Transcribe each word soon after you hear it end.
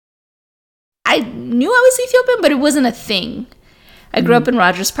I knew I was Ethiopian, but it wasn't a thing. I grew up in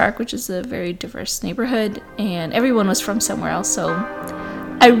Rogers Park, which is a very diverse neighborhood, and everyone was from somewhere else. So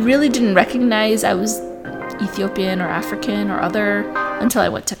I really didn't recognize I was Ethiopian or African or other until I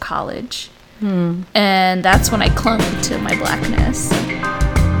went to college. And that's when I clung to my blackness.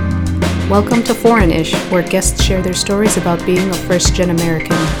 Welcome to Foreign-ish, where guests share their stories about being a first-gen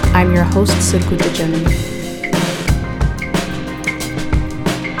American. I'm your host, Erku Yemi.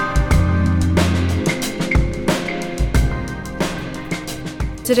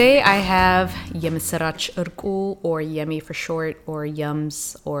 Today I have Yemi Erku, or Yemi for short, or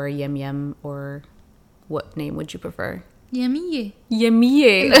Yums, or Yem, or what name would you prefer? Yemi.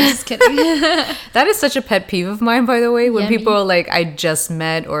 Yemi. No, just kidding. That is such a pet peeve of mine, by the way, when Yemi. people are like, I just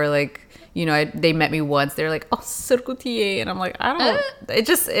met, or like, you know, they met me once, they're like, oh, Serkutie, and I'm like, I don't,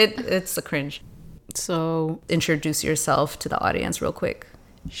 it's a cringe. So introduce yourself to the audience real quick.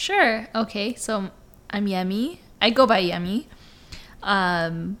 Sure. Okay, so I'm Yemi. I go by Yemi.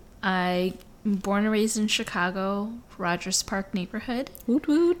 I'm born and raised in Chicago, Rogers Park neighborhood. Woot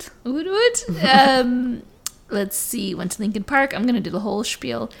woot. Woot woot. Let's see. Went to Lincoln Park. I'm going to do the whole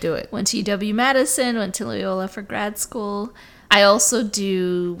spiel. Do it. Went to UW-Madison. Went to Loyola for grad school. I also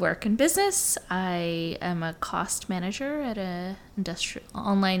do work in business. I am a cost manager at a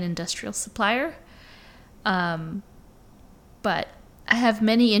online industrial supplier. But I have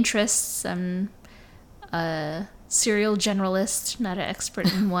many interests. I'm a serial generalist, not an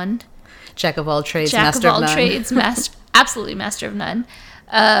expert in one. Jack of all trades, Jack master of all none. trades, absolutely master of none.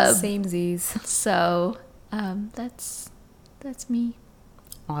 Same Z's. So that's me.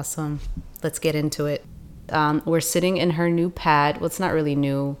 Awesome. Let's get into it. We're sitting in her new pad. Well, it's not really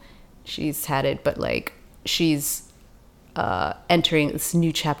new. She's had it, but like she's entering this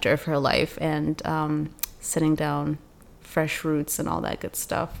new chapter of her life and setting down fresh roots and all that good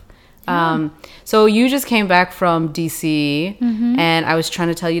stuff. So you just came back from DC, and I was trying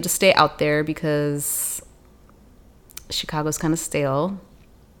to tell you to stay out there because Chicago's kind of stale.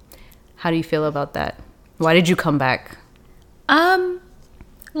 How do you feel about that? Why did you come back?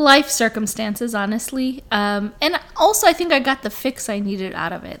 Life circumstances, honestly. And also I think I got the fix I needed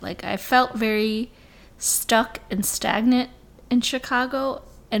out of it. Like I felt very stuck and stagnant in Chicago,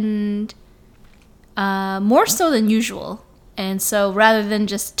 and more so than usual. And so rather than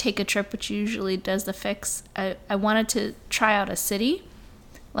just take a trip, which usually does the fix, I wanted to try out a city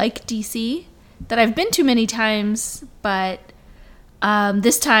like DC that I've been to many times, but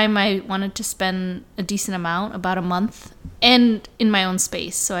this time I wanted to spend a decent amount, about a month, and in my own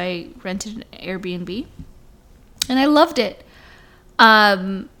space. So I rented an Airbnb, and I loved it.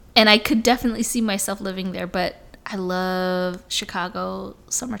 And I could definitely see myself living there, but I love Chicago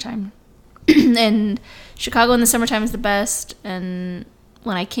summertime. And Chicago in the summertime is the best. And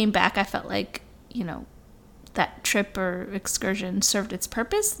when I came back, I felt like, you know, that trip or excursion served its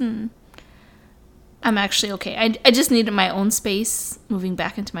purpose, and I'm actually okay. I just needed my own space. Moving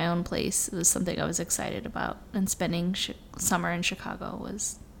back into my own place, it was something I was excited about, and spending summer in Chicago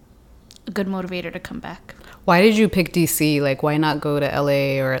was a good motivator to come back. Why did you pick DC? Like, why not go to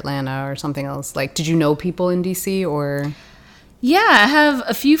LA or Atlanta or something else? Like, did you know people in DC or? Yeah, I have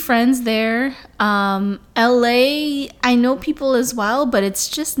a few friends there. LA, I know people as well, but it's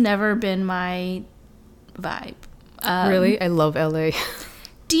just never been my vibe. Really? I love LA.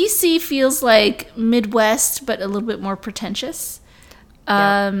 DC feels like Midwest, but a little bit more pretentious.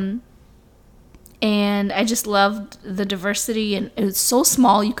 And I just loved the diversity, and it's so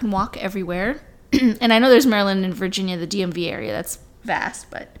small, you can walk everywhere. And I know there's Maryland and Virginia, the DMV area, that's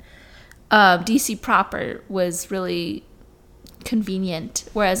vast, but DC proper was really convenient,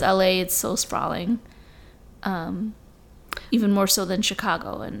 whereas LA, it's so sprawling, even more so than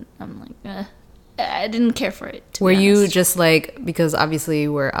Chicago, and I'm like, I didn't care for it. Were you just like, because obviously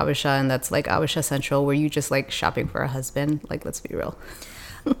we're Abisha and that's like Abisha Central, were you just like shopping for a husband? Like, let's be real.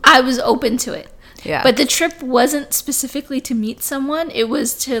 I was open to it. Yeah. But the trip wasn't specifically to meet someone. It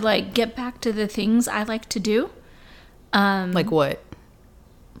was to like get back to the things I like to do. Like what?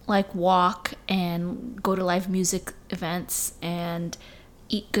 Like walk and go to live music events and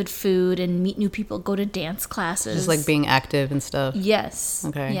eat good food and meet new people, go to dance classes. Just like being active and stuff. Yes.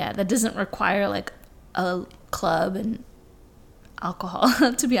 Okay. Yeah, that doesn't require like a club and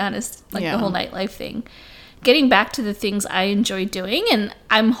alcohol, to be honest, like the whole nightlife thing. Getting back to the things I enjoy doing, and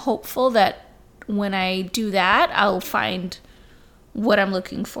I'm hopeful that when I do that, I'll find what I'm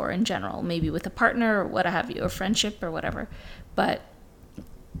looking for in general, maybe with a partner or what have you, or friendship or whatever. But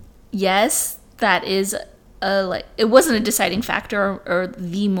yes, that is it wasn't a deciding factor or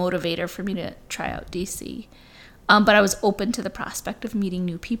the motivator for me to try out DC. But I was open to the prospect of meeting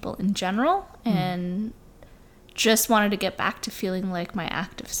new people in general, and just wanted to get back to feeling like my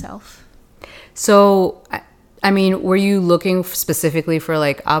active self. So, I mean, were you looking specifically for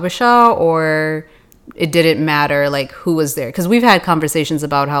like Abisha, or it didn't matter like who was there? Because we've had conversations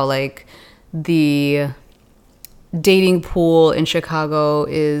about how like the dating pool in Chicago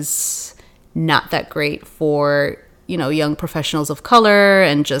is not that great for, you know, young professionals of color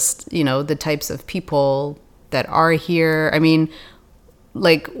and just, you know, the types of people that are here. I mean,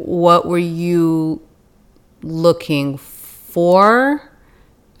 like, what were you looking for?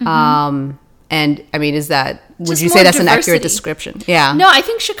 And I mean, would Just you say more that's an accurate diversity. description? Yeah. No, I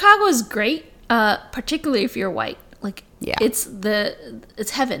think Chicago is great, particularly if you're white. Like, Yeah.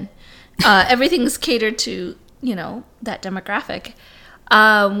 it's heaven. Everything's catered to, you know, that demographic.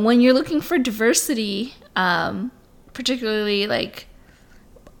 When you're looking for diversity, particularly like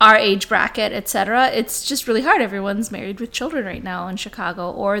our age bracket, etc., it's just really hard. Everyone's married with children right now in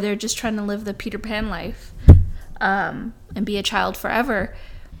Chicago, or they're just trying to live the Peter Pan life, and be a child forever.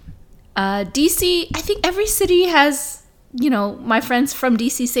 DC, I think every city has, you know, my friends from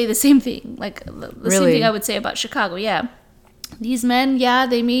DC say the same thing. Like the same thing I would say about Chicago. Yeah. These men, yeah,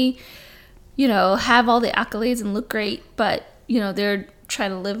 they may, you know, have all the accolades and look great, but, you know, they're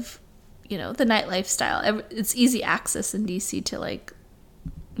trying to live, you know, the nightlife style. It's easy access in DC to, like,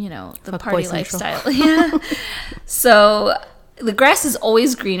 you know, the party lifestyle. Yeah. So the grass is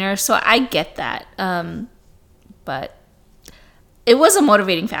always greener. So I get that. But it was a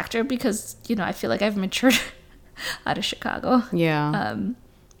motivating factor because, you know, I feel like I've matured out of Chicago. Yeah.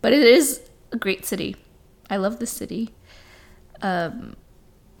 But it is a great city. I love the city.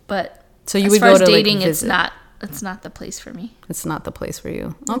 But so you as would far go as to dating, like, it's not the place for me. It's not the place for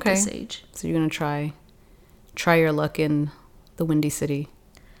you. At Okay. this age. So you're gonna try your luck in the Windy City.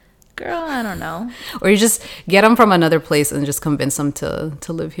 Girl, I don't know. Or you just get them from another place and just convince them to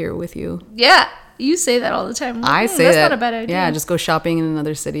live here with you. Yeah, you say that all the time. I say that's that. Not a bad idea. Yeah, just go shopping in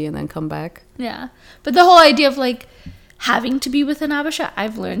another city and then come back. Yeah, but the whole idea of like having to be with an Abisha,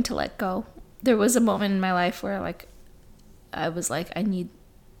 I've learned to let go. There was a moment in my life where like I was like, I need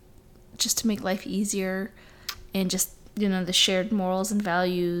just to make life easier and just, you know, the shared morals and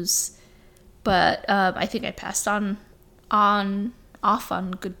values. But I think I passed off on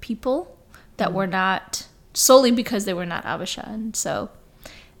good people that were not, solely because they were not Abisha. And so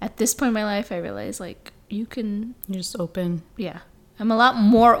at this point in my life, I realized like you're just open. Yeah, I'm a lot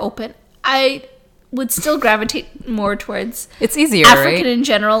more open. I would still gravitate more towards it's easier, African right? in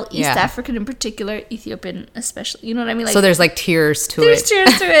general, East Yeah. African in particular, Ethiopian especially. You know what I mean? Like, so there's like tiers to there's it.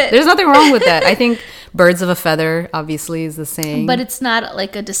 tiers to it. There's nothing wrong with that. I think birds of a feather obviously is the saying. But it's not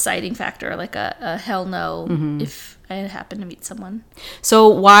like a deciding factor, like a hell no if I happen to meet someone. So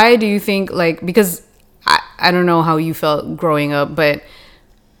why do you think, like, because I don't know how you felt growing up, but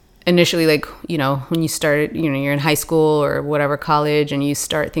initially, like, you know, when you started, you know, you're in high school or whatever, college, and you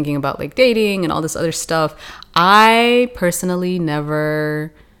start thinking about like dating and all this other stuff, I personally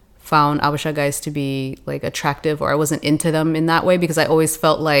never found Abisha guys to be like attractive, or I wasn't into them in that way, because I always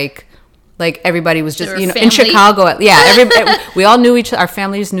felt like everybody was just, you know, family. in Chicago, yeah, we all knew our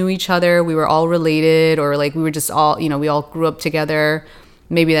families knew each other, we were all related, or like we were just all, you know, we all grew up together.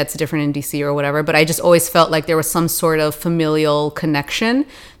 Maybe that's different in DC or whatever, but I just always felt like there was some sort of familial connection.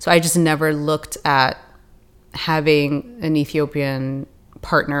 So I just never looked at having an Ethiopian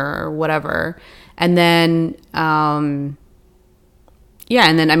partner or whatever. And then, and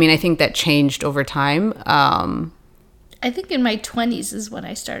then, I mean, I think that changed over time. I think in my 20s is when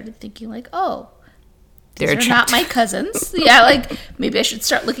I started thinking like, oh, these They're are not my cousins. Yeah, like maybe I should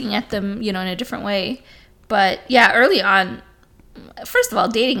start looking at them, you know, in a different way. But yeah, early on, first of all,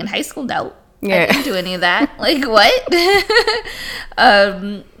 dating in high school, no. Yeah. I didn't do any of that. Like, what?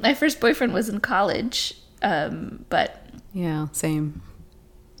 My first boyfriend was in college, but... Yeah, same.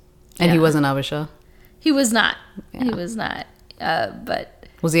 And he wasn't Abisha? He was not. Yeah. He was not. But...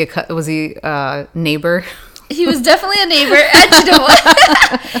 Was he a neighbor? He was definitely a neighbor. And you know what?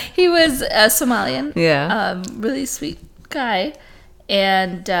 He was Somalian. Yeah. Really sweet guy.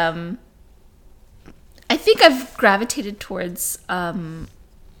 And... I think I've gravitated towards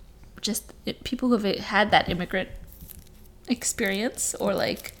just people who have had that immigrant experience, or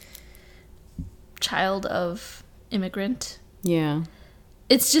like child of immigrant. Yeah.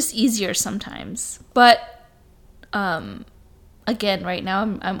 It's just easier sometimes. But again, right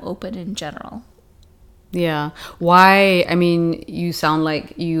now I'm open in general. Yeah. Why? I mean, you sound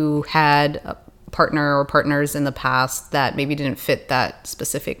like you had a partner or partners in the past that maybe didn't fit that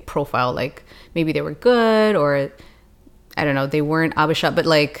specific profile. Like maybe they were good, or I don't know, they weren't Abisha, but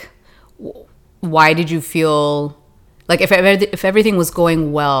like, why did you feel Like if everything was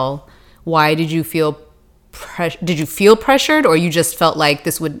going well, why did you feel did you feel pressured, or you just felt like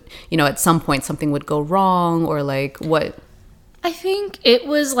this would, at some point something would go wrong, or like what? I think it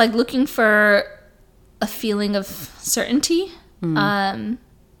was like looking for a feeling of certainty. And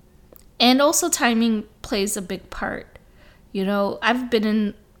also timing plays a big part. I've been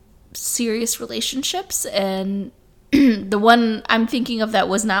in serious relationships, and the one I'm thinking of that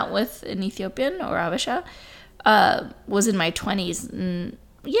was not with an Ethiopian or Habesha was in my 20s. And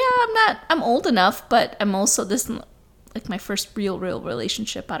yeah, I'm old enough, but I'm also like my first real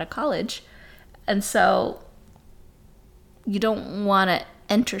relationship out of college. And so you don't want to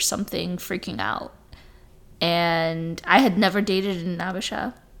enter something freaking out. And I had never dated an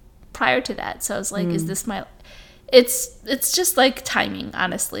Habesha prior to that. So I was like, is this my... It's just like timing,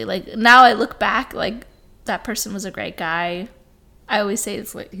 honestly. Like now I look back, like that person was a great guy. I always say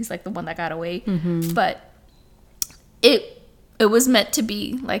he's like the one that got away. But it was meant to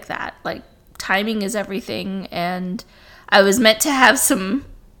be like that. Like timing is everything. And I was meant to have some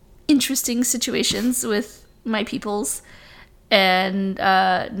interesting situations with my peoples. And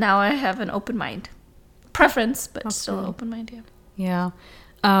now I have an open mind. Preference, but still an open mind, yeah.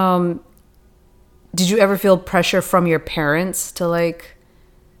 Did you ever feel pressure from your parents to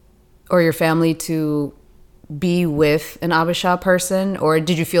or your family to be with an Habesha person? Or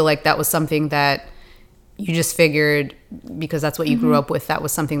did you feel like that was something that you just figured because that's what you grew up with, that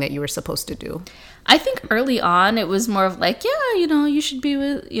was something that you were supposed to do? I think early on it was more of like, you should be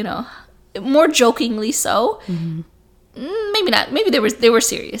with, more jokingly so. Maybe not. Maybe they were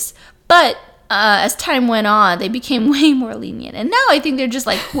serious. But as time went on, they became way more lenient. And now I think they're just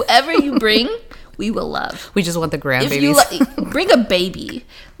like, whoever you bring, we will love. We just want the grandbabies. If you bring a baby.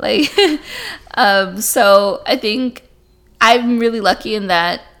 So I think I'm really lucky in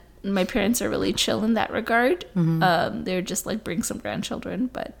that my parents are really chill in that regard. They're just like, bring some grandchildren.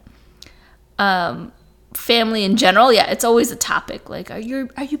 But family in general, it's always a topic. Like, are you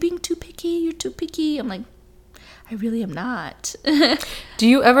being too picky? You're too picky. I'm like, I really am not. Do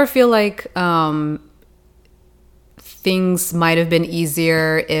you ever feel like things might have been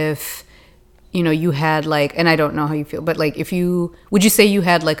easier if, you had and I don't know how you feel, but would you say you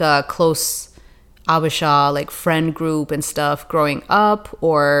had a close Habesha friend group and stuff growing up,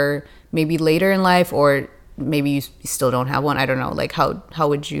 or maybe later in life, or maybe you still don't have one? I don't know. How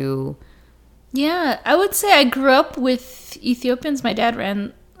would you? Yeah, I would say I grew up with Ethiopians. My dad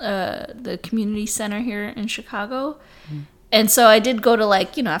ran the community center here in Chicago. And so I did go to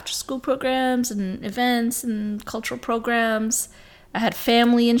after school programs and events and cultural programs. I had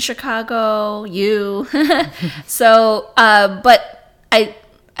family in Chicago, So, but I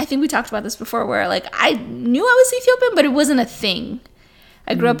think we talked about this before where I knew I was Ethiopian, but it wasn't a thing.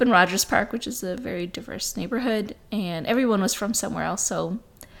 I grew up in Rogers Park, which is a very diverse neighborhood, and everyone was from somewhere else. So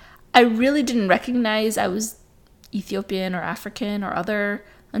I really didn't recognize I was Ethiopian or African or other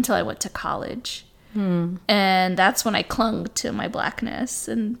until I went to college. And that's when I clung to my blackness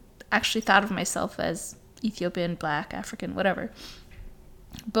and actually thought of myself as Ethiopian, black, African, whatever.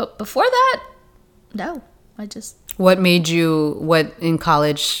 But before that, no. What in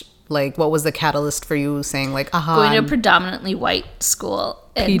college, what was the catalyst for you saying aha? Going to a predominantly white school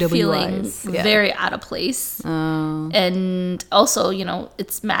and feeling very out of place. And also,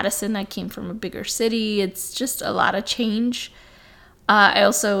 it's Madison. I came from a bigger city. It's just a lot of change. I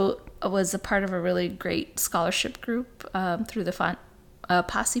also was a part of a really great scholarship group through the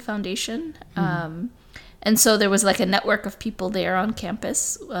Posse Foundation. And so there was a network of people there on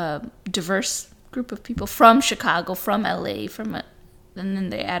campus, diverse group of people from Chicago, from LA, and then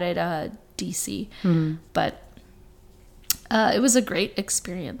they added DC. But it was a great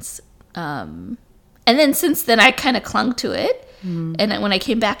experience. And then since then, I kind of clung to it. And when I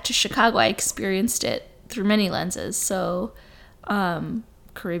came back to Chicago, I experienced it through many lenses. So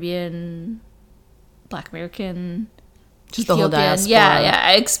Caribbean, Black American, just Ethiopian. The whole diaspora. Yeah,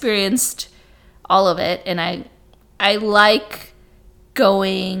 I experienced all of it, and I like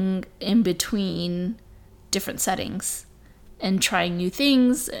going in between different settings and trying new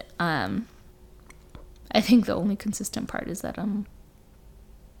things. I think the only consistent part is that I'm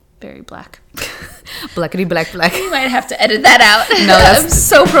very black. Blackity black. You might have to edit that out. No, I'm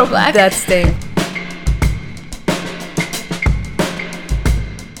so pro black. That's staying.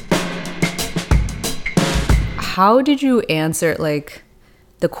 How did you answer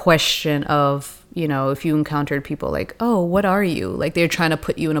the question of, if you encountered people oh, what are you? They're trying to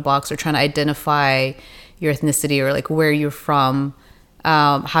put you in a box or trying to identify your ethnicity or where you're from.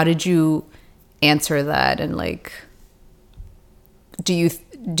 How did you answer that? And do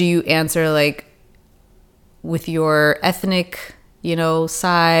you answer with your ethnic,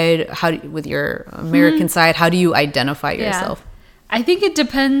 side, with your American side, how do you identify yourself? I think it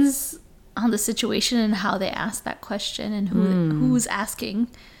depends on the situation and how they ask that question and who's asking.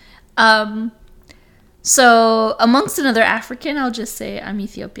 So amongst another African, I'll just say I'm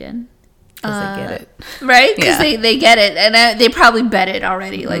Ethiopian. Because they get it. Right? Because they get it. And they probably bet it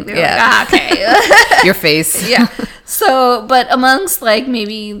already. Like, they're like, okay. Your face. Yeah. So, but amongst like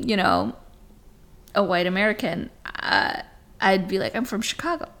maybe, a white American, I'd be like, I'm from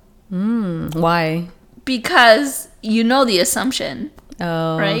Chicago. Why? Because the assumption.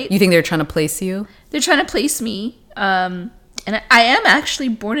 Oh. Right? You think they're trying to place you? They're trying to place me. And I am actually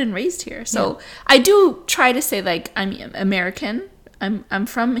born and raised here. So I do try to say like I'm American. I'm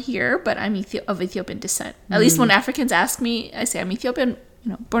from here, but I'm of Ethiopian descent. At least when Africans ask me, I say I'm Ethiopian,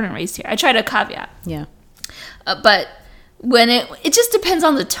 born and raised here. I try to caveat. Yeah. But when it just depends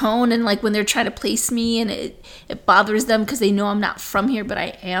on the tone, and like when they're trying to place me and it bothers them because they know I'm not from here, but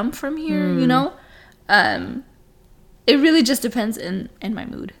I am from here, it really just depends in my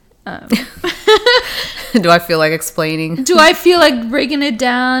mood. Do I feel like explaining? Do I feel like breaking it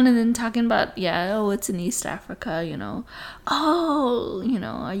down and then talking about, it's in East Africa, Oh,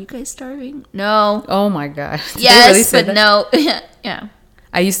 are you guys starving? No. Oh my God. Yes, really but no. Yeah.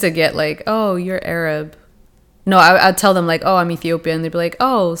 I used to get like, oh, you're Arab. No, I'd tell them like, oh, I'm Ethiopian. They'd be like,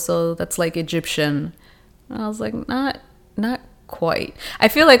 oh, so that's like Egyptian. And I was like, not quite. I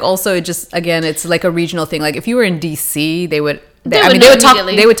feel like also it's like a regional thing. Like if you were in DC, they would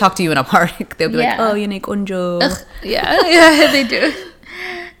talk to you in Amharic. They'd be like, oh, yene konjo. Yeah, they do.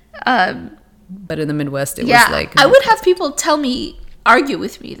 But in the Midwest, it was like... I would have people argue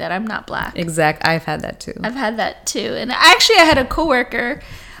with me that I'm not black. Exact. I've had that too. And actually, I had a coworker.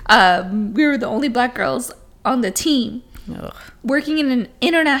 We were the only black girls on the team. Ugh. Working in an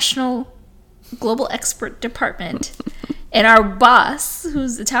international global expert department. And our boss,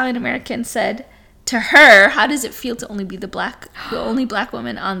 who's Italian American, said to her, how does it feel to only be the only black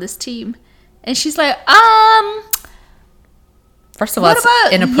woman on this team? And she's like, first of all,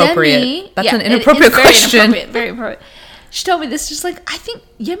 that's inappropriate. Yemi? That's an inappropriate question. Very inappropriate. She told me this, just like, I think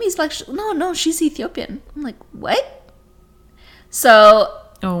Yemi's black. No, she's Ethiopian. I'm like, what? So,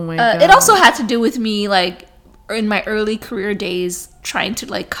 oh my God. It also had to do with me, like, in my early career days, trying to,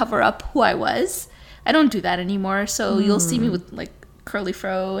 like, cover up who I was. I don't do that anymore. So you'll see me with, like, curly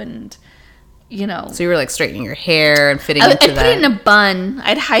fro and, So you were, like, straightening your hair and fitting into that. I'd put it in a bun.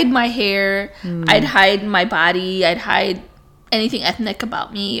 I'd hide my hair. I'd hide my body. I'd hide anything ethnic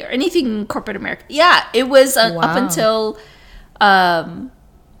about me or anything corporate America. Yeah, it was up until, my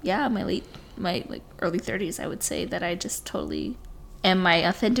early 30s, I would say, that I just totally am my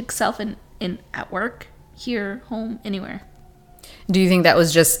authentic self in at work, here, home, anywhere. Do you think that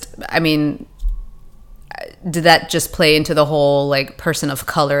was just, did that just play into the whole like person of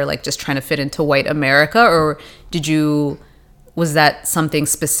color, like just trying to fit into white America, or was that something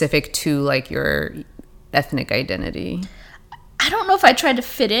specific to like your ethnic identity? I don't know if I tried to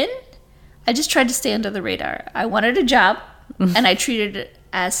fit in. I just tried to stay under the radar. I wanted a job and I treated it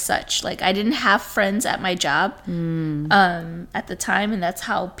as such. Like I didn't have friends at my job at the time, and that's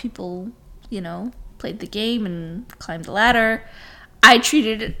how people, played the game and climbed the ladder. I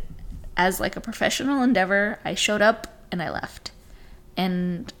treated it as like a professional endeavor. I showed up and I left.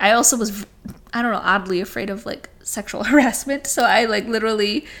 And I also was, oddly afraid of like sexual harassment. So I like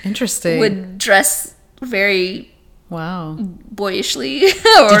literally would dress very boyishly.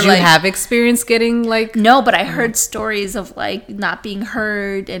 Did you have experience getting like... No, but I heard stories of like not being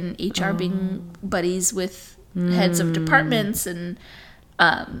heard and HR being buddies with heads of departments and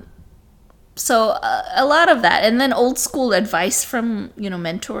so a lot of that. And then old school advice from,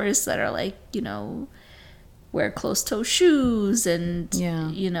 mentors that are like, wear closed-toe shoes and,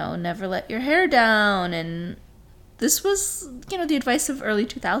 never let your hair down. And this was, the advice of early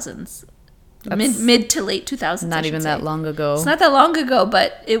 2000s. Mid to late 2000s. Not even that long ago. It's not that long ago,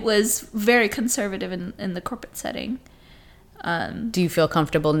 but it was very conservative in the corporate setting. Do you feel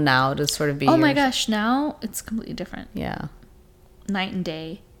comfortable now to sort of be... Oh my gosh, now it's completely different. Yeah. Night and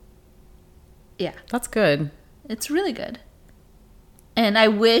day. Yeah. That's good. It's really good. And I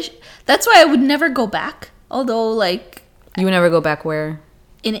wish... That's why I would never go back. Although, like... You would never go back where?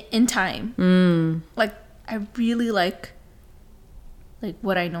 In time. Like, I really like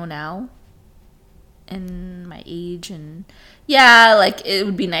what I know now. And my age. And yeah, like, it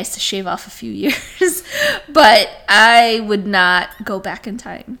would be nice to shave off a few years. But I would not go back in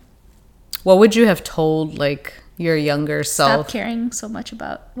time. What would you have told, like... your younger self? Stop caring so much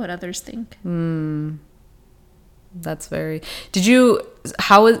about what others think. That's very...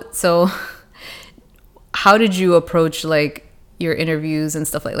 How how did you approach like your interviews and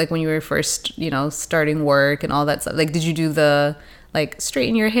stuff like when you were first, starting work and all that stuff? Like, did you do the like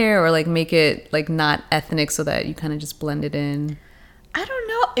straighten your hair or like make it like not ethnic so that you kind of just blended in? I don't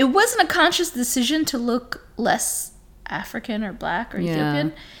know. It wasn't a conscious decision to look less African or black or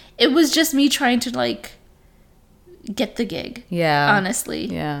Ethiopian. It was just me trying to like get the gig. Yeah. Honestly.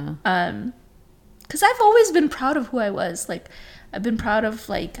 Yeah. Because I've always been proud of who I was. Like, I've been proud of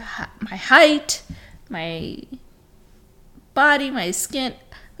like my height, my body, my skin.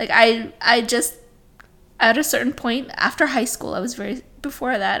 Like I just, at a certain point after high school,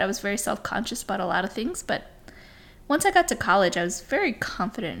 before that I was very self-conscious about a lot of things, but once I got to college I was very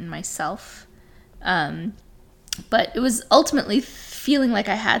confident in myself. But it was ultimately feeling like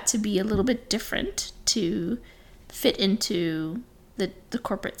I had to be a little bit different to fit into the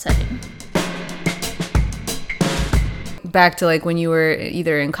corporate setting. Back to like when you were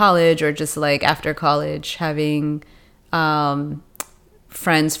either in college or just like after college, having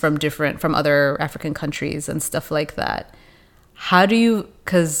friends from other African countries and stuff like that. How do you,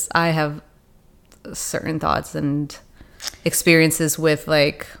 because I have certain thoughts and experiences with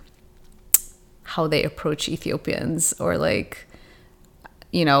like how they approach Ethiopians, or like,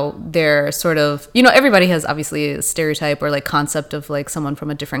 they're sort of, everybody has obviously a stereotype or like concept of like someone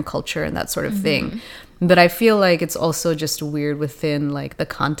from a different culture and that sort of thing. But I feel like it's also just weird within like the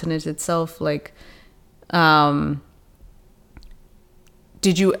continent itself. Like, the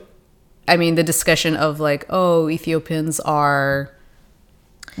discussion of like, oh, Ethiopians are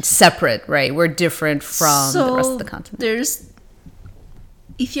separate, right? We're different from the rest of the continent. There's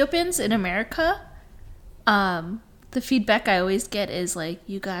Ethiopians in America. The feedback I always get is like,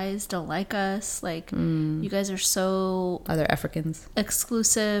 you guys don't like us. Like, you guys are so... Other Africans.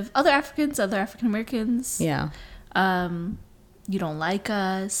 Exclusive. Other Africans, other African Americans. Yeah. You don't like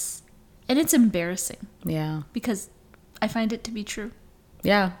us. And it's embarrassing. Yeah. Because I find it to be true.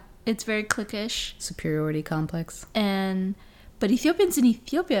 Yeah. It's very cliquish. Superiority complex. But Ethiopians in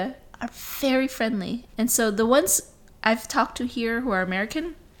Ethiopia are very friendly. And so the ones I've talked to here who are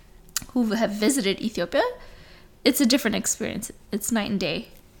American, who have visited Ethiopia, it's a different experience. It's night and day.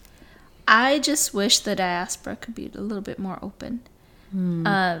 I just wish the diaspora could be a little bit more open.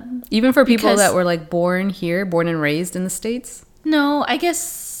 Even for people that were like born and raised in the States? No, I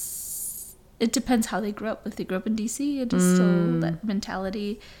guess it depends how they grew up. If they grew up in DC, it is still that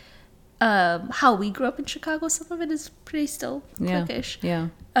mentality. How we grew up in Chicago, some of it is pretty still cliquish. Yeah.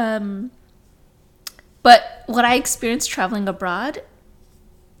 But what I experienced traveling abroad,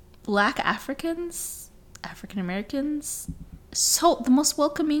 Black Africans, African Americans, the most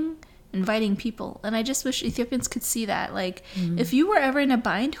welcoming, inviting people. And I just wish Ethiopians could see that. Like, if you were ever in a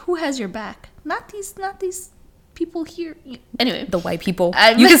bind, who has your back? Not these people here. Anyway. The white people.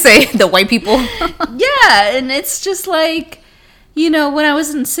 You can say the white people. Yeah, and it's just like, when I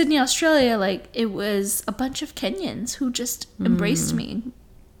was in Sydney, Australia, like, it was a bunch of Kenyans who just embraced me,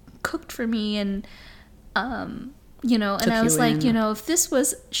 cooked for me, and... and I was like, if this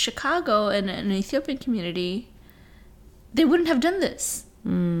was Chicago and an Ethiopian community, they wouldn't have done this.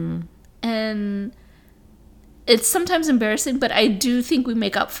 And it's sometimes embarrassing, but I do think we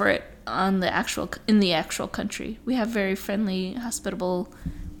make up for it in the actual country. We have very friendly, hospitable,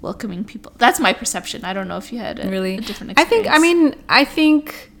 welcoming people. That's my perception. I don't know if you had a different experience. I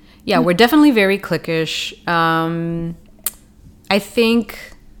think, yeah, we're definitely very cliquish.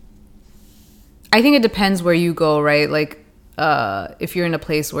 I think it depends where you go, right? Like, if you're in a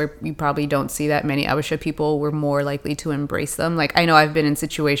place where you probably don't see that many Abasha people, we're more likely to embrace them. Like, I know I've been in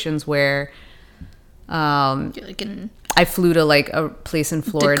situations where I flew to like a place in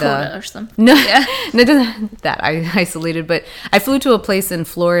Florida. Dakota or something. No, yeah. I isolated, but I flew to a place in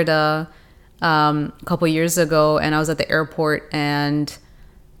Florida a couple years ago, and I was at the airport, and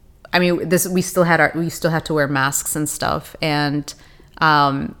we still had to wear masks and stuff, and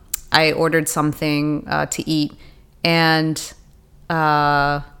I ordered something to eat, and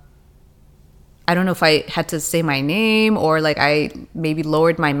I don't know if I had to say my name or like I maybe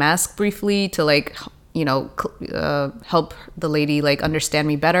lowered my mask briefly to like, help the lady like understand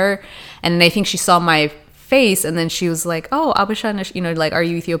me better. And I think she saw my face, and then she was like, "Oh, Abasha, like, are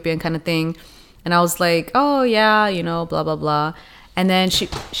you Ethiopian?" kind of thing. And I was like, "Oh yeah, blah blah blah." And then she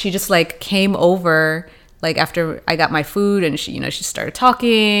just like came over. Like after I got my food, and she started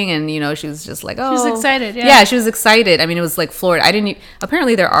talking, and she was just like, oh, she was excited. Yeah, she was excited. I mean, it was like Florida.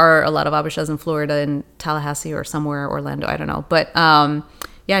 Apparently there are a lot of Abashas in Florida, in Tallahassee or somewhere, Orlando, I don't know. But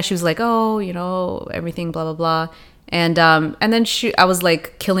yeah, she was like, oh, everything, blah blah blah. And then I was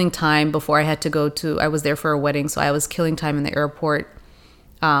like killing time before I had to I was there for a wedding, so I was killing time in the airport.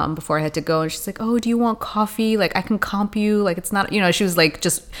 before I had to go. And she's like, oh, do you want coffee? Like, I can comp you. Like, it's not, she was like,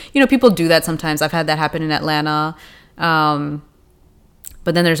 just, people do that sometimes. I've had that happen in Atlanta.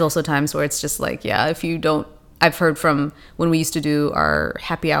 But then there's also times where it's just like, yeah, if you don't, I've heard from when we used to do our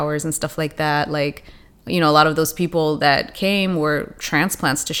happy hours and stuff like that, like, a lot of those people that came were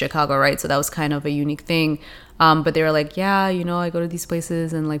transplants to Chicago, right? So that was kind of a unique thing. But they were like, yeah, I go to these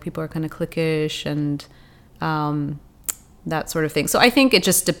places and like people are kind of cliquish and that sort of thing. So I think it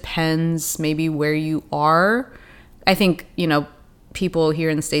just depends maybe where you are. I think, people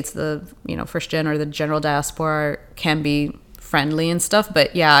here in the States, the, first gen or the general diaspora can be friendly and stuff.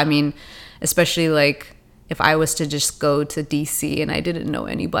 But yeah, I mean, especially like if I was to just go to DC and I didn't know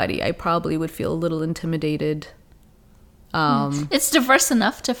anybody, I probably would feel a little intimidated. It's diverse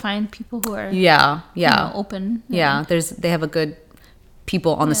enough to find people who are open. Yeah, they have a good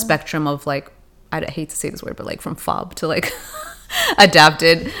people on the spectrum of like, I hate to say this word, but like from fob to like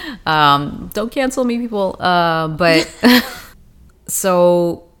adapted. Don't cancel me, people. But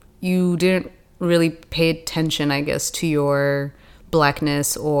so you didn't really pay attention, I guess, to your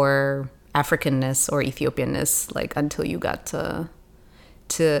blackness or Africanness or Ethiopianness like until you got to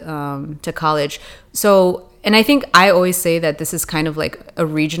college. So, and I think I always say that this is kind of like a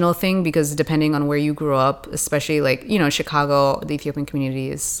regional thing because depending on where you grew up, especially like, Chicago, the Ethiopian community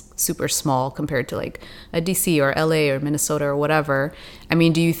is super small compared to like a DC or LA or Minnesota or whatever. I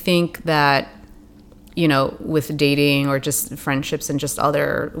mean, do you think that, with dating or just friendships and just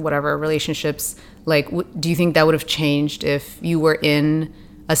other whatever relationships, like, do you think that would have changed if you were in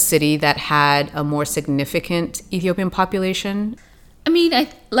a city that had a more significant Ethiopian population? I mean,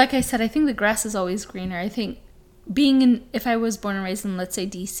 like I said, I think the grass is always greener. I think if I was born and raised in, let's say,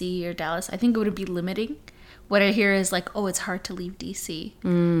 DC or Dallas, I think it would be limiting. What I hear is like, oh, it's hard to leave DC.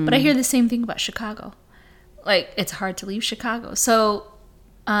 But I hear the same thing about Chicago. Like, it's hard to leave Chicago. So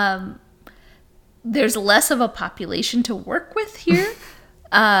there's less of a population to work with here.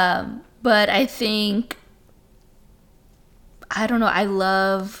 But I think, I don't know, I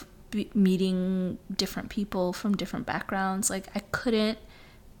love meeting different people from different backgrounds. Like, I couldn't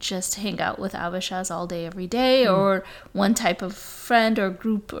just hang out with Abishas all day, every day, or one type of friend or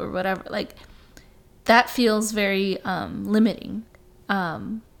group or whatever. Like, that feels very limiting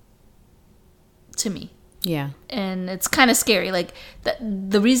to me. Yeah. And it's kind of scary. Like,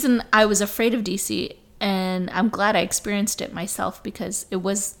 the reason I was afraid of DC, and I'm glad I experienced it myself because it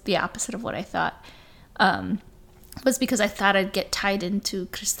was the opposite of what I thought, was because I thought I'd get tied into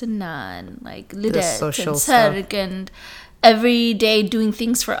Christina and like Lidet and Serg and every day doing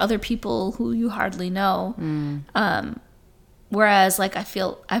things for other people who you hardly know. Whereas like I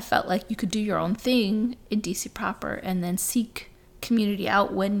felt like you could do your own thing in DC proper and then seek community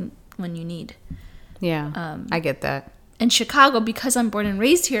out when you need. Yeah, I get that. In Chicago, because I'm born and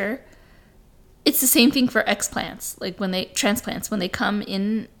raised here, it's the same thing for explants. Like transplants, when they come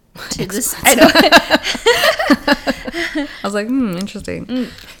in to this, I was like, interesting.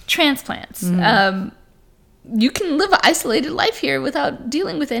 Transplants. You can live an isolated life here without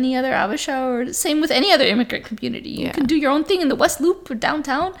dealing with any other Abisha, or same with any other immigrant community. You can do your own thing in the West Loop or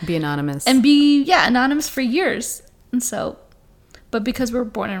downtown. Be anonymous. And be, anonymous for years. And so, but because we're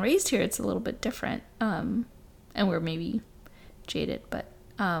born and raised here, it's a little bit different. And we're maybe jaded. But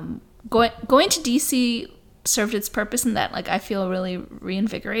going to DC served its purpose in that, like, I feel really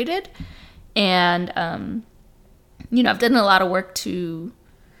reinvigorated. And, I've done a lot of work to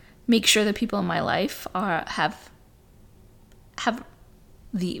make sure that people in my life have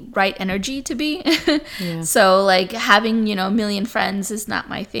the right energy to be. So, like, having, a million friends is not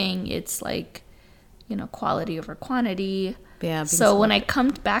my thing. It's like, quality over quantity. Yeah. So when I come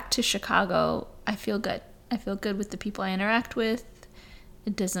back to Chicago, I feel good. I feel good with the people I interact with.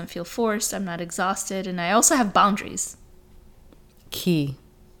 It doesn't feel forced. I'm not exhausted. And I also have boundaries. Key.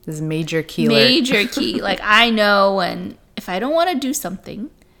 This is major key. Major key. Like, I know if I don't want to do something,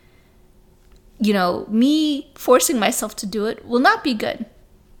 me forcing myself to do it will not be good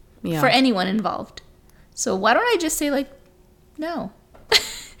for anyone involved. So why don't I just say, like, no?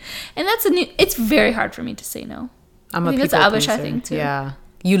 And it's very hard for me to say no. I think that's an Abisha thing too. Yeah.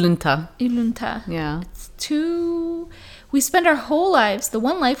 Yulunta. Yeah. It's we spend our whole lives, the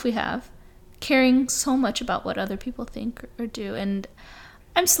one life we have, caring so much about what other people think or do. And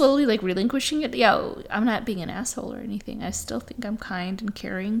I'm slowly, like, relinquishing it. Yeah, I'm not being an asshole or anything. I still think I'm kind and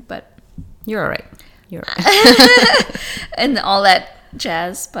caring, but... You're all right. And all that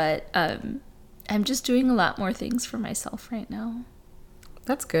jazz. But I'm just doing a lot more things for myself right now.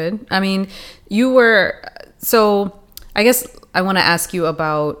 That's good. I mean, you were... So, I guess I want to ask you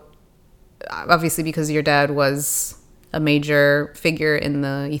about... Obviously, because your dad was a major figure in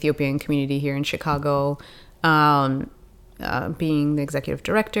the Ethiopian community here in Chicago, being the executive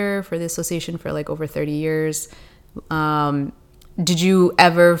director for the association for like over 30 years. Did you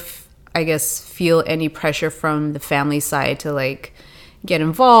ever, I guess, feel any pressure from the family side to like get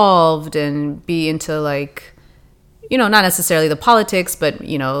involved and be into like, you know, not necessarily the politics, but,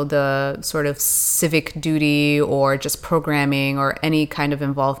 you know, the sort of civic duty or just programming or any kind of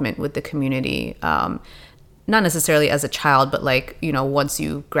involvement with the community? Not necessarily as a child, but like, you know, once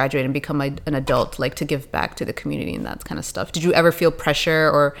you graduate and become an adult, like to give back to the community and that kind of stuff. Did you ever feel pressure,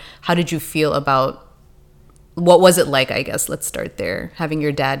 or how did you feel about, what was it like, I guess, let's start there, having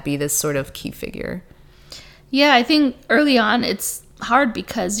your dad be this sort of key figure? Yeah, I think early on it's hard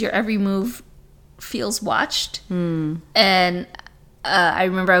because your every move feels watched. And I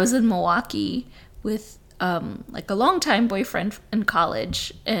remember I was in Milwaukee with like a longtime boyfriend in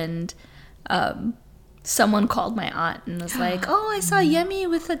college, and someone called my aunt and was like, oh, I saw Yemi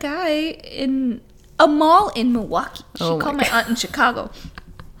with a guy in a mall in Milwaukee. She called my aunt in Chicago.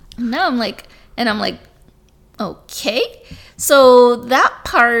 And now I'm like, okay. So that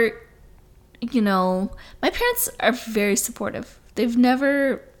part, you know, my parents are very supportive. They've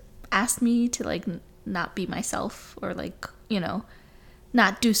never asked me to like not be myself or like, you know,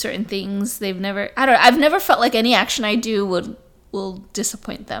 not do certain things. I've never felt like any action I do will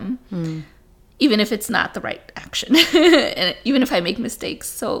disappoint them. Even if it's not the right action, and even if I make mistakes.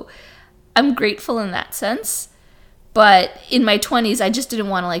 So I'm grateful in that sense. But in my 20s, I just didn't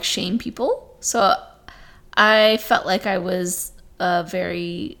want to like shame people. So I felt like I was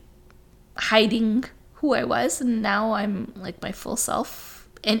very hiding who I was. And now I'm like my full self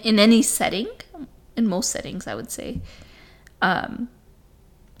in any setting, in most settings, I would say.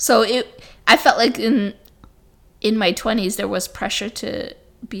 So I felt like in my 20s, there was pressure to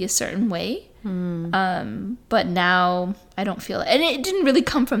be a certain way. But now I don't feel it. And it didn't really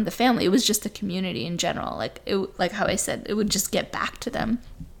come from the family. It was just the community in general. Like how I said, it would just get back to them.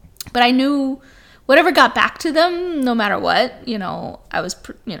 But I knew whatever got back to them, no matter what, you know, I was,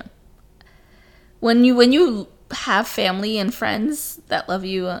 you know, when you have family and friends that love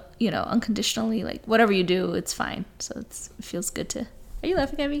you, you know, unconditionally, like whatever you do, it's fine. So it feels good to. Are you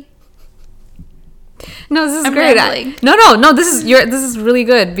laughing at me? No, this is I'm great. No. This is really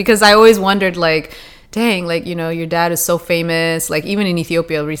good, because I always wondered, like, dang, like, you know, your dad is so famous. Like, even in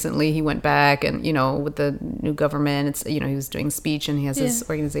Ethiopia recently, he went back, and, you know, with the new government, it's, you know, he was doing speech and he has his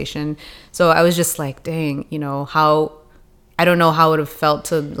organization. So I was just like, dang, you know, I don't know how it would have felt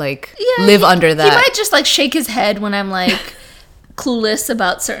to like live under that. He might just like shake his head when I'm like clueless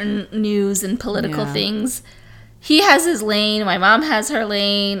about certain news and political things. He has his lane. My mom has her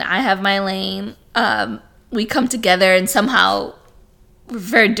lane. I have my lane. We come together, and somehow we're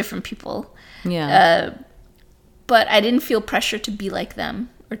very different people. Yeah. But I didn't feel pressure to be like them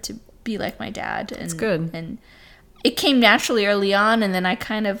or to be like my dad. And, That's good. And it came naturally early on, and then I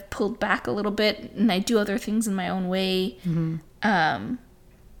kind of pulled back a little bit, and I do other things in my own way. Mm-hmm.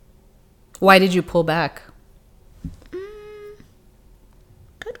 Why did you pull back?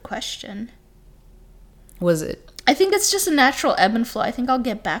 Good question. Was it? I think it's just a natural ebb and flow. I think I'll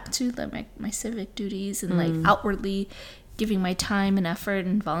get back to my civic duties and like outwardly giving my time and effort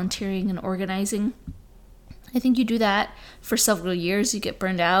and volunteering and organizing. I think you do that for several years. You get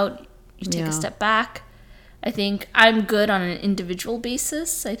burned out. You take a step back. I think I'm good on an individual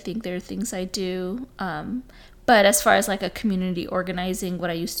basis. I think there are things I do. But as far as like a community organizing, what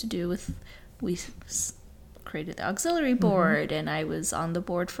I used to do we created the auxiliary board, and I was on the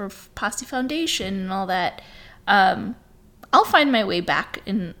board for Posse Foundation and all that. I'll find my way back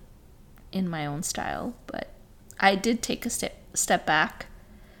in my own style, but I did take a step back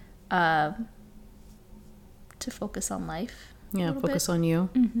to focus on life. Yeah, focus on you.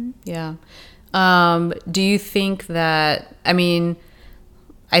 Mm-hmm. Yeah. Do you think that, I mean,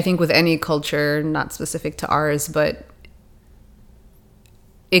 I think with any culture, not specific to ours, but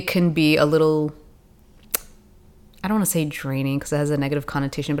it can be a little, I don't want to say draining because it has a negative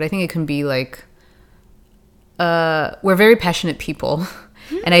connotation, but I think it can be like, we're very passionate people.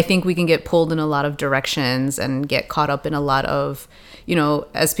 Mm-hmm. And I think we can get pulled in a lot of directions and get caught up in a lot of, you know,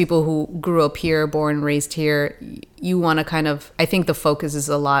 as people who grew up here, born and raised here, you want to kind of, I think the focus is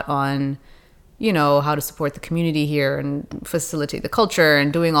a lot on, you know, how to support the community here and facilitate the culture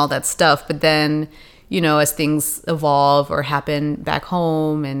and doing all that stuff. But then, you know, as things evolve or happen back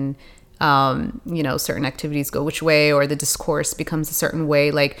home and, you know, certain activities go which way or the discourse becomes a certain way,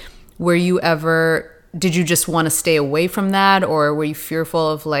 like, did you just want to stay away from that? Or were you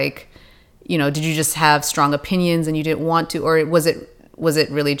fearful of like, you know, did you just have strong opinions and you didn't want to? Or was it was it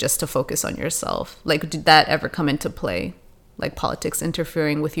really just to focus on yourself? Like, did that ever come into play? Like politics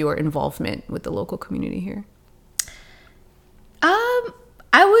interfering with your involvement with the local community here?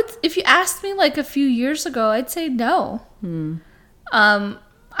 I would, if you asked me like a few years ago, I'd say no.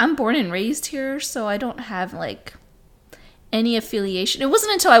 I'm born and raised here, so I don't have like any affiliation. It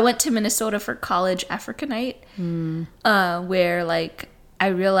wasn't until I went to Minnesota for college Africa Night where like I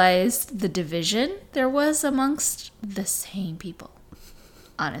realized the division there was amongst the same people.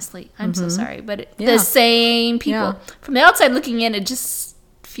 Honestly, I'm so sorry, but the same people. Yeah. From the outside looking in, it just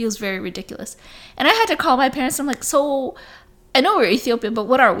feels very ridiculous. And I had to call my parents. I'm like, so I know we're Ethiopian, but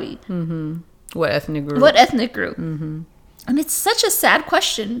what are we? What ethnic group? What ethnic group? And it's such a sad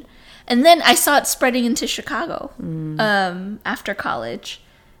question. And then I saw it spreading into Chicago after college.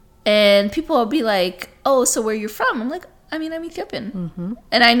 And people will be like, oh, so where you're from? I'm like, I mean, I'm Ethiopian.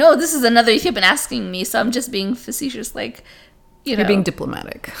 And I know this is another Ethiopian asking me, so I'm just being facetious, like, you're being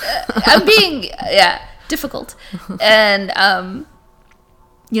diplomatic. I'm being, difficult. And, I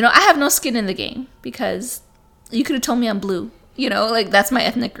have no skin in the game because you could have told me I'm blue. Like that's my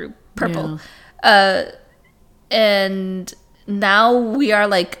ethnic group, purple. And now we are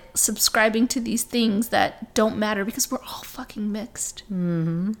like subscribing to these things that don't matter because we're all fucking mixed.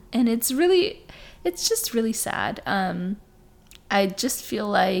 And it's just really sad. I just feel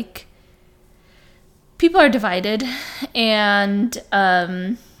like people are divided, and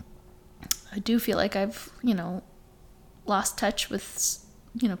I do feel like I've, lost touch with,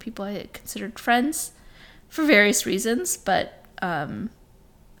 people I considered friends for various reasons, but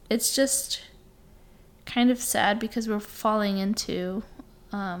it's just kind of sad because we're falling into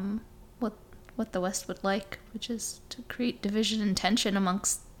what the West would like, which is to create division and tension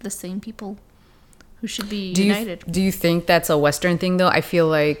amongst the same people who should be united. Do you think that's a Western thing, though? I feel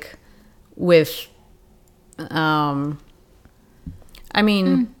like with, it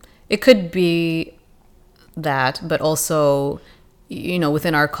could be that, but also,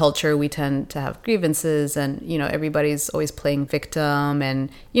 within our culture, we tend to have grievances and, everybody's always playing victim. And,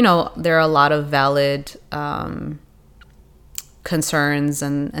 there are a lot of valid concerns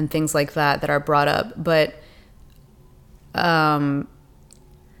and things like that are brought up. But I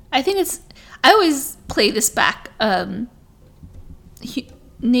think I always play this back,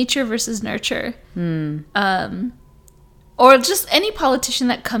 nature versus nurture. Or just any politician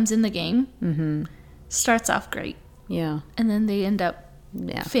that comes in the game starts off great. Yeah. And then they end up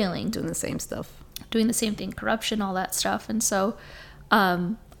failing. Doing the same stuff. Doing the same thing, corruption, all that stuff. And so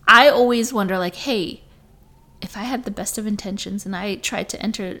I always wonder, like, hey, if I had the best of intentions and I tried to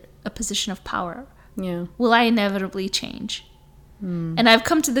enter a position of power, will I inevitably change? And I've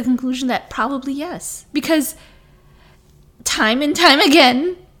come to the conclusion that probably yes. Because time and time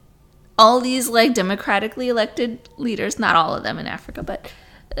again, all these, like, democratically elected leaders, not all of them in Africa, but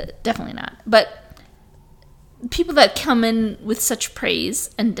definitely not. But people that come in with such praise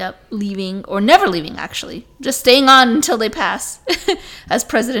end up leaving, or never leaving, actually. Just staying on until they pass as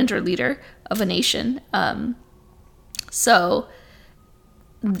president or leader of a nation. So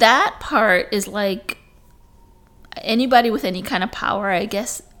that part is like anybody with any kind of power, I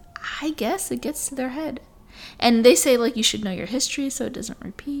guess it gets to their head. And they say, like, you should know your history so it doesn't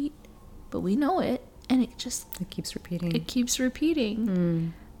repeat. But we know it, and it keeps repeating. It keeps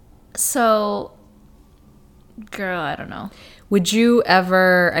repeating. So, girl, I don't know. Would you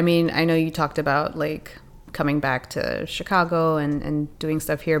ever, I know you talked about, like, coming back to Chicago and doing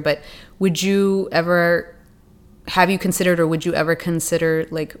stuff here, but would you ever, have you considered, or would you ever consider,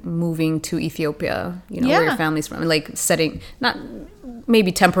 like, moving to Ethiopia, where your family's from, and, like, setting, not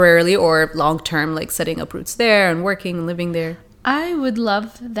maybe temporarily or long-term, like, setting up roots there and working and living there? I would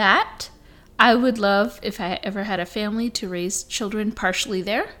love that. I would love, if I ever had a family, to raise children partially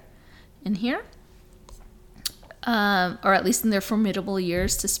there and here. Or at least in their formidable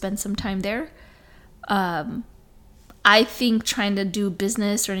years to spend some time there. I think trying to do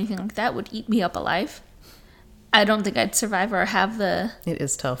business or anything like that would eat me up alive. I don't think I'd survive or have the... It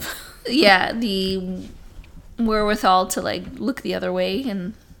is tough. the wherewithal to, like, look the other way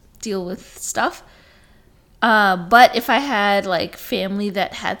and deal with stuff. But if I had, like, family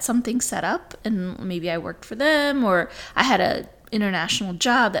that had something set up and maybe I worked for them, or I had a international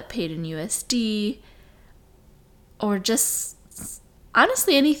job that paid in USD, or just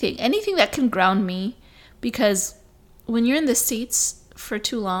honestly anything that can ground me, because when you're in the States for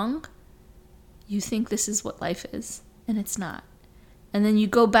too long, you think this is what life is, and it's not. And then you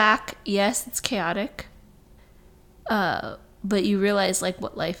go back, yes, it's chaotic, but you realize, like,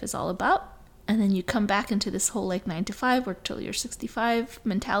 what life is all about. And then you come back into this whole, like, 9 to 5, work till you're 65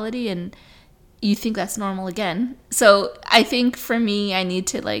 mentality, and you think that's normal again. So I think for me, I need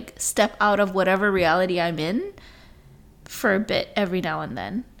to like step out of whatever reality I'm in for a bit every now and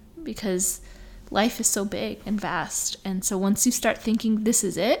then, because life is so big and vast. And so once you start thinking this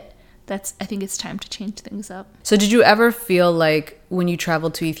is it, I think it's time to change things up. So did you ever feel like when you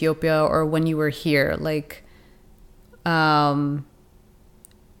traveled to Ethiopia or when you were here, like, you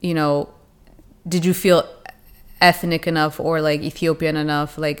know, did you feel ethnic enough or like Ethiopian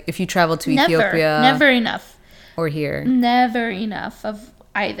enough? Like if you traveled to Ethiopia. Never enough. Or here. Never enough of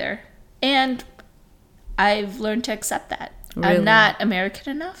either. And I've learned to accept that. Really? I'm not American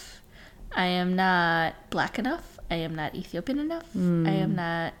enough. I am not Black enough. I am not Ethiopian enough. I am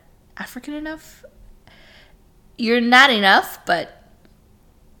not African enough. You're not enough, but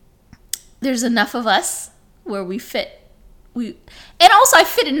there's enough of us where we fit. And also I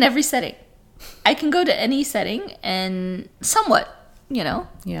fit in every setting. I can go to any setting and somewhat, you know,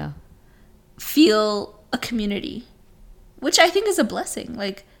 feel a community, which I think is a blessing.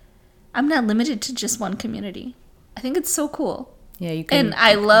 Like, I'm not limited to just one community. I think it's so cool. Yeah, you can. And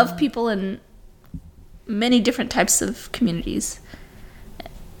I love people in many different types of communities.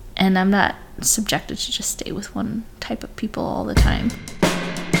 And I'm not subjected to just stay with one type of people all the time.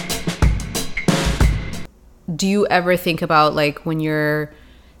 Do you ever think about, like, when you're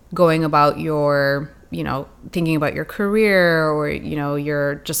going about your, you know, thinking about your career or, you know,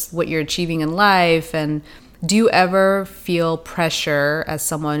 your just what you're achieving in life, and do you ever feel pressure as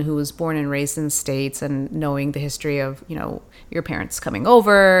someone who was born and raised in the States and knowing the history of, you know, your parents coming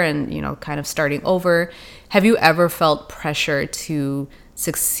over and, you know, kind of starting over? Have you ever felt pressure to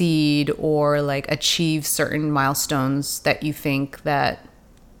succeed or like achieve certain milestones that you think that,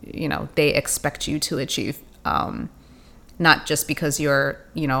 you know, they expect you to achieve? Not just because you're,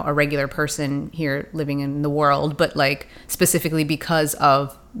 you know, a regular person here living in the world, but like specifically because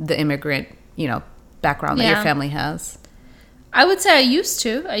of the immigrant, you know, background that your family has. I would say I used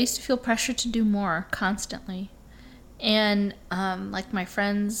to feel pressure to do more constantly. And like my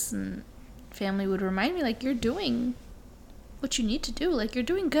friends and family would remind me, like, you're doing what you need to do. Like, you're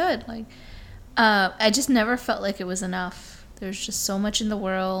doing good. Like, I just never felt like it was enough. There's just so much in the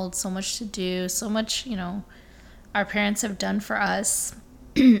world, so much to do, so much, you know, our parents have done for us,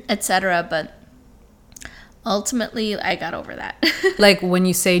 etc. But ultimately, I got over that. Like, when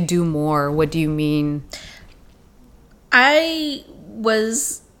you say do more, what do you mean? I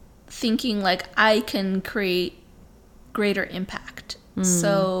was thinking, like, I can create greater impact.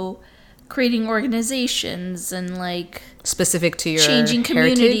 So creating organizations and, like, specific to your changing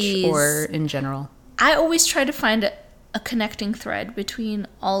heritage or in general? I always try to find a connecting thread between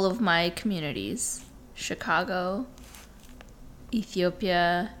all of my communities. Chicago,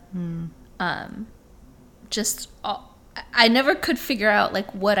 Ethiopia, I never could figure out,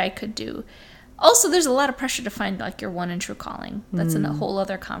 like, what I could do. Also, there's a lot of pressure to find, like, your one and true calling. That's a whole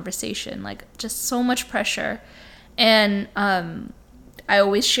other conversation. Like, just so much pressure. And I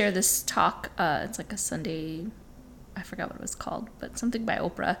always share this talk. It's like a Sunday, I forgot what it was called, but something by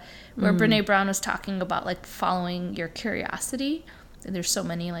Oprah, where Brene Brown was talking about, like, following your curiosity. And there's so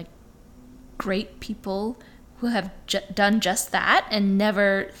many, like, great people who have done just that and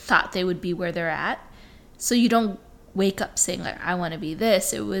never thought they would be where they're at. So you don't wake up saying, like, I want to be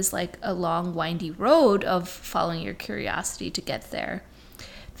this. It was like a long, windy road of following your curiosity to get there.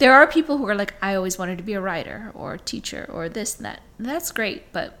 There are people who are like, I always wanted to be a writer or a teacher or this and that. That's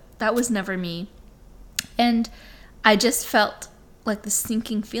great, but that was never me. And I just felt like this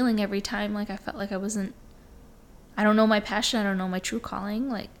sinking feeling every time. Like, I felt like I don't know my passion. I don't know my true calling.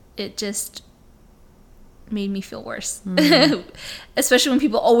 Like, it just made me feel worse. Especially when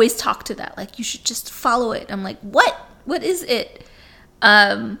people always talk to that, like, you should just follow it. I'm like, what is it?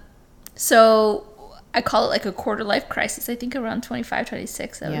 So I call it like a quarter life crisis. I think around 25,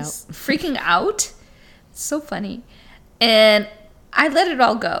 26 I was freaking out. It's so funny. And I let it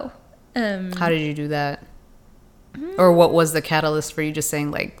all go. How did you do that? Or what was the catalyst for you just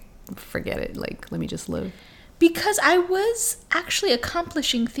saying, like, forget it, like, let me just live? Because I was actually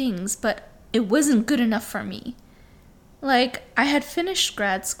accomplishing things, but it wasn't good enough for me. Like, I had finished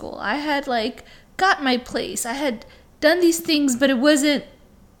grad school. I had, like, got my place. I had done these things, but it wasn't...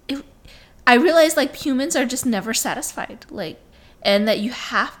 I realized, like, humans are just never satisfied. Like, and that you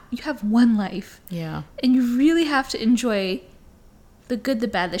have one life. Yeah. And you really have to enjoy the good, the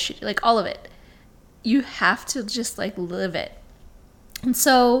bad, the shit, like, all of it. You have to just, like, live it. And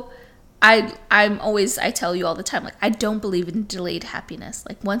so... I tell you all the time, like, I don't believe in delayed happiness.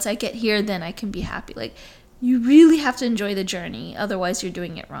 Like, once I get here, then I can be happy. Like, you really have to enjoy the journey. Otherwise, you're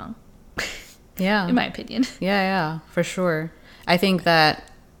doing it wrong. Yeah. In my opinion. Yeah, for sure. I think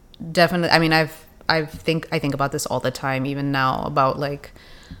that definitely, I mean, I think about this all the time, even now, about like,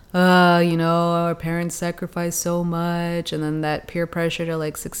 you know, our parents sacrifice so much, and then that peer pressure to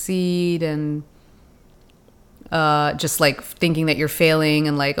like succeed, and just like thinking that you're failing,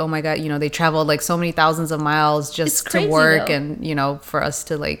 and like, oh my god, you know, they traveled like so many thousands of miles just to work, though. And you know, for us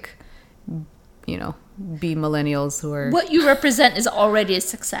to like, you know, be millennials who are, what you represent is already a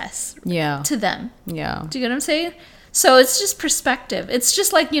success, to them. Do you get what I'm saying? So it's just perspective. It's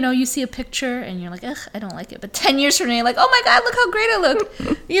just like, you know, you see a picture and you're like, ugh, I don't like it. But 10 years from now, you're like, oh my God, look how great I look.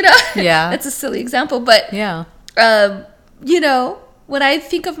 You know? That's a silly example. But, you know, when I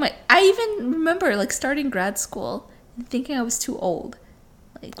think of I even remember like starting grad school and thinking I was too old.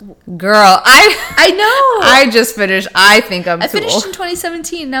 Like, girl, I know. I just finished. I think I finished in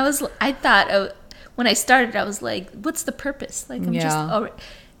 2017. And I thought, when I started, I was like, what's the purpose? Like, I'm just,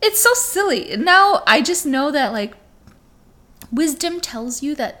 it's so silly. And now I just know that like, wisdom tells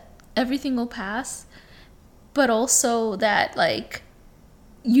you that everything will pass, but also that like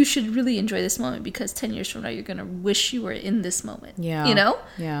you should really enjoy this moment, because 10 years from now you're gonna wish you were in this moment. You know?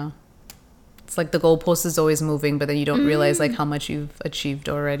 It's like the goalpost is always moving, but then you don't realize like how much you've achieved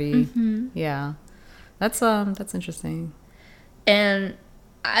already. That's interesting. And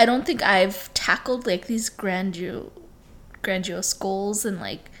I don't think I've tackled like these grandiose goals, and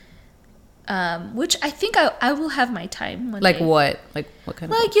like which I think I will have my time. What kind of?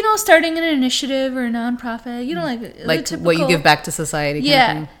 Like, you know, starting an initiative or a nonprofit, you know, like typical, what you give back to society.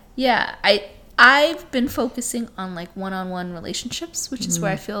 Kind of thing. I've been focusing on like one-on-one relationships, which is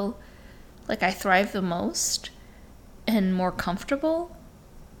where I feel like I thrive the most and more comfortable,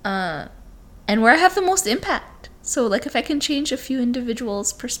 and where I have the most impact. So like if I can change a few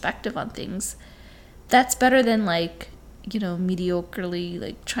individuals' perspective on things, that's better than like, you know, mediocrely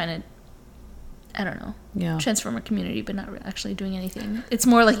like trying to, I don't know, transform a community, but not actually doing anything. It's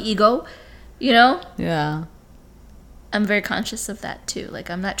more like ego, you know? I'm very conscious of that too. Like,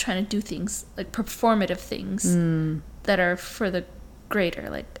 I'm not trying to do things, like performative things that are for the greater.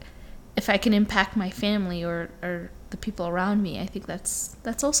 Like, if I can impact my family or the people around me, I think that's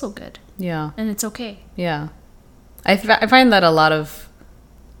also good. And it's okay. I find that a lot of,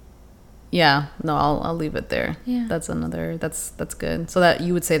 I'll leave it there. That's good. So that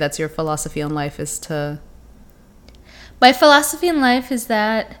you would say that's your philosophy on life, is to... My philosophy in life is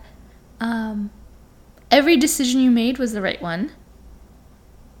that every decision you made was the right one.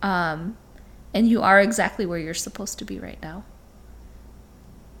 And you are exactly where you're supposed to be right now.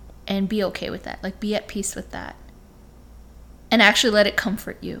 And be okay with that. Like, be at peace with that. And actually let it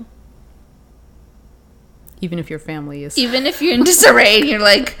comfort you. Even if your family is... Even if you're in disarray and you're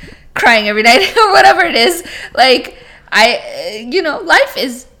like crying every night or whatever it is. Like, you know, life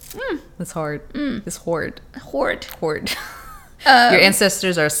is... It's hard. It's hoard. Hoard. Your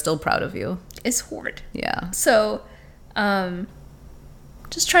ancestors are still proud of you. It's hoard. So,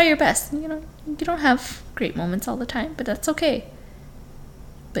 just try your best. You know, you don't have great moments all the time, but that's okay.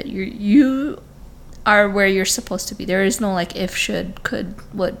 But you are where you're supposed to be. There is no like if, should, could,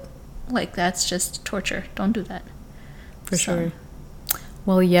 would. Like, that's just torture. Don't do that. For sure.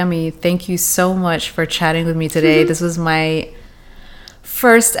 Well, Yemi, thank you so much for chatting with me today. This was my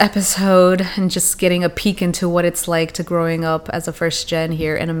first episode, and just getting a peek into what it's like to growing up as a first gen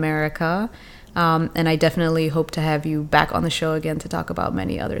here in America. And I definitely hope to have you back on the show again to talk about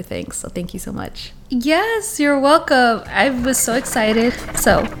many other things. So thank you so much. Yes, you're welcome. I was so excited.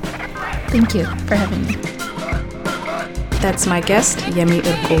 So thank you for having me. That's my guest, Yemi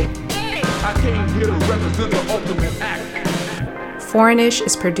Erku. Foreignish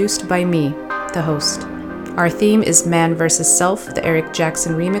is produced by me, the host. Our theme is Man vs. Self, the Eric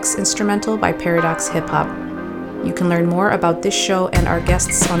Jackson remix instrumental by Paradox Hip Hop. You can learn more about this show and our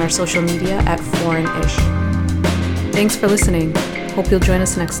guests on our social media at Foreignish. Thanks for listening. Hope you'll join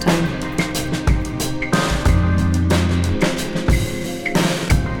us next time.